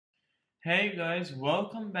Hey guys,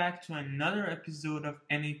 welcome back to another episode of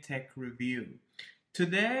Any Tech Review.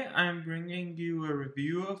 Today I'm bringing you a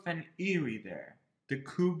review of an e-reader, the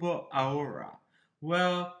Kobo Aura.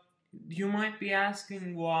 Well, you might be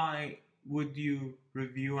asking why would you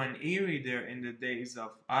review an e-reader in the days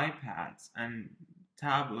of iPads and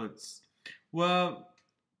tablets? Well,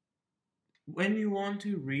 when you want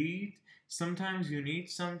to read, sometimes you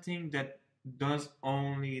need something that does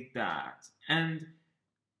only that. And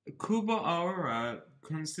Kobo Aura,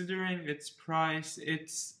 considering its price,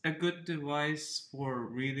 it's a good device for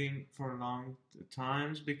reading for long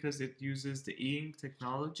times because it uses the e-ink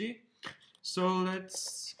technology. So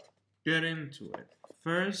let's get into it.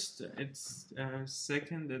 First, it's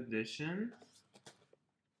second edition.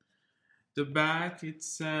 The back it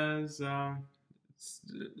says the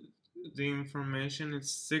information is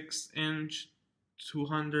 6-inch,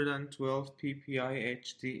 212 ppi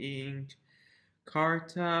HD ink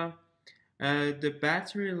Carta. The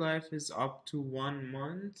battery life is up to 1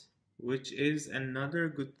 month, which is another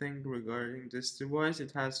good thing regarding this device.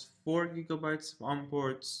 It has 4 gigabytes of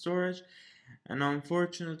onboard storage, and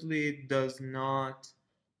unfortunately, it does not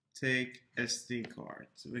take SD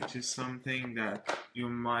cards, which is something that you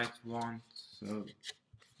might want. So,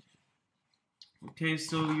 okay,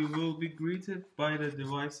 so you will be greeted by the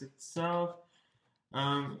device itself.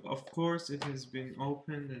 Of course, it has been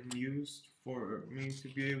opened and used for me to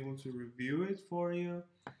be able to review it for you.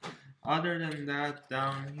 Other than that,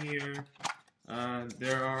 down here,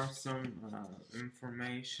 there are some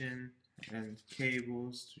information and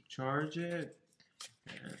cables to charge it.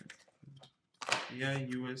 Yeah,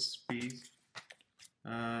 USB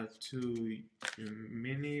to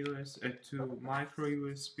mini USB, to micro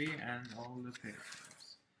USB, and all the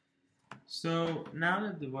papers. So now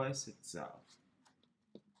the device itself.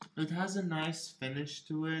 It has a nice finish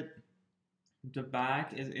to it. The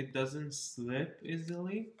back is it doesn't slip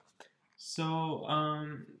easily. So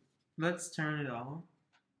let's turn it on.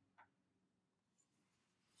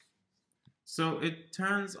 So it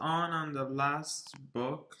turns on the last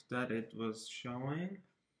book that it was showing.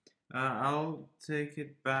 I'll take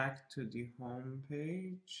it back to the home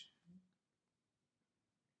page.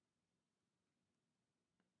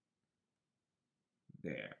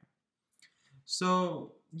 There.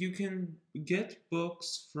 So you can get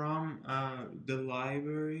books from the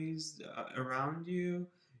libraries around you.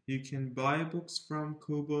 You can buy books from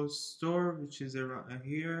Kobo's store, which is around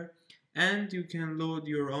here, and you can load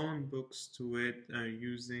your own books to it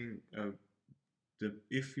using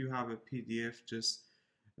if you have a PDF, just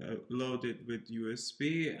load it with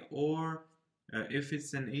USB, or if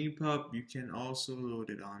it's an EPUB, you can also load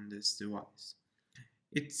it on this device.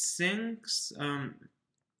 It syncs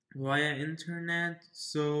via internet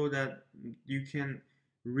so that you can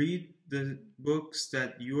read the books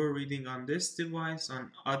that you are reading on this device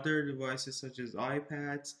on other devices such as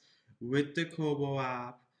iPads with the Kobo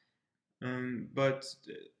app, but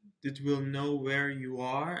it will know where you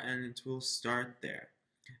are and it will start there.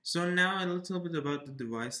 So now a little bit about the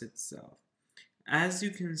device itself. As you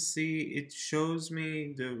can see, it shows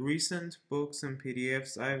me the recent books and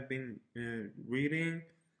PDFs I've been reading.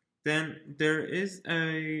 Then there is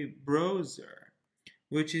a browser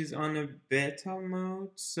which is on a beta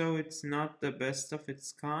mode, so it's not the best of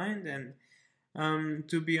its kind. And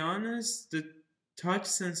to be honest, the touch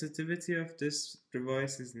sensitivity of this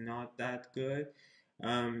device is not that good.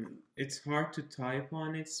 It's hard to type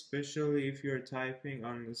on it, especially if you're typing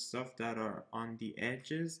on the stuff that are on the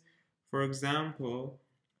edges. For example,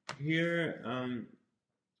 here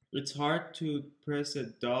it's hard to press a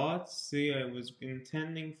dot. See, I was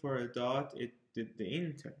intending for a dot, it did the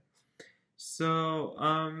enter. So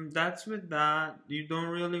that's with that. You don't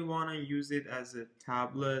really want to use it as a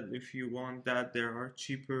tablet. If you want that, there are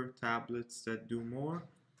cheaper tablets that do more.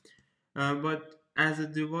 But as a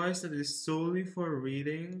device that is solely for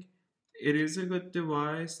reading, it is a good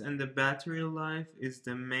device, and the battery life is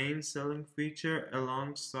the main selling feature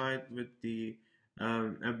alongside with the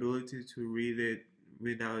ability to read it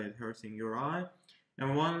without it hurting your eye.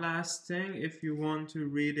 And one last thing, if you want to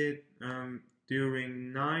read it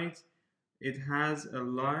during night, it has a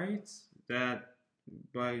light that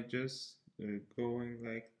by just going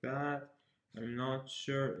like that, I'm not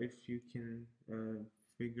sure if you can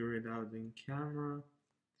figure it out in camera.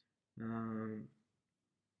 Um,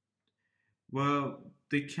 well,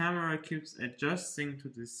 the camera keeps adjusting to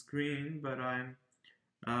the screen, but I'm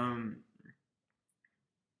um,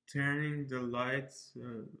 turning the lights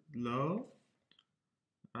low.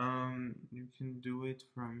 You can do it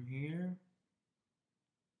from here.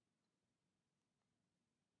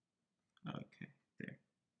 Okay, there.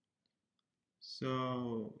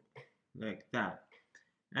 So like that.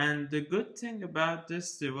 And the good thing about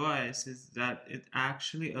this device is that it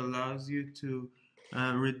actually allows you to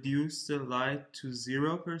reduce the light to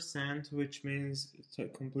 0%, which means it's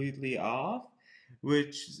completely off,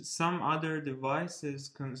 which some other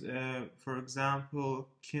devices, for example,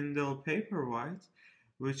 Kindle Paperwhite,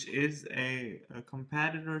 which is a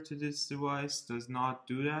competitor to this device, does not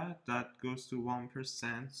do that. That goes to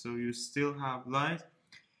 1%, so you still have light.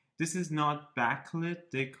 This is not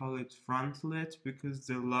backlit, they call it front lit because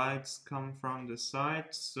the lights come from the side,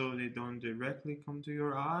 so they don't directly come to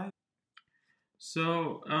your eye.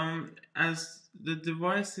 So, as the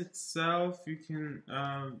device itself, you can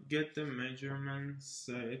get the measurements.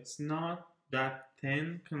 It's not that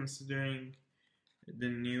thin considering the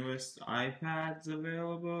newest iPads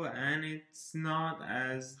available, and it's not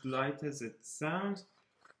as light as it sounds.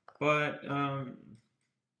 But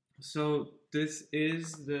so this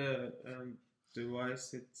is the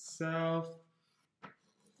device itself,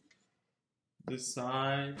 the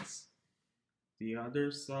sides, the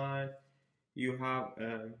other side. You have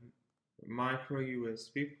a micro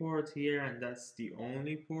USB port here, and that's the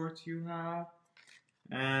only port you have.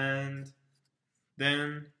 And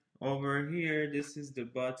then over here, this is the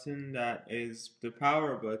button that is the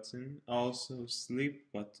power button, also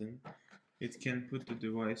sleep button. It can put the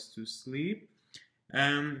device to sleep.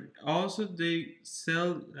 Also, they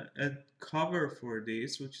sell a cover for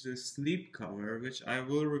this, which is a sleep cover, which I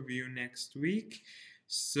will review next week.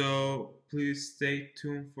 So please stay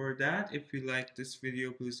tuned for that. If you like this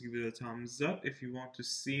video, please give it a thumbs up. If you want to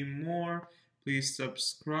see more, please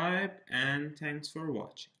subscribe, and thanks for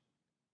watching.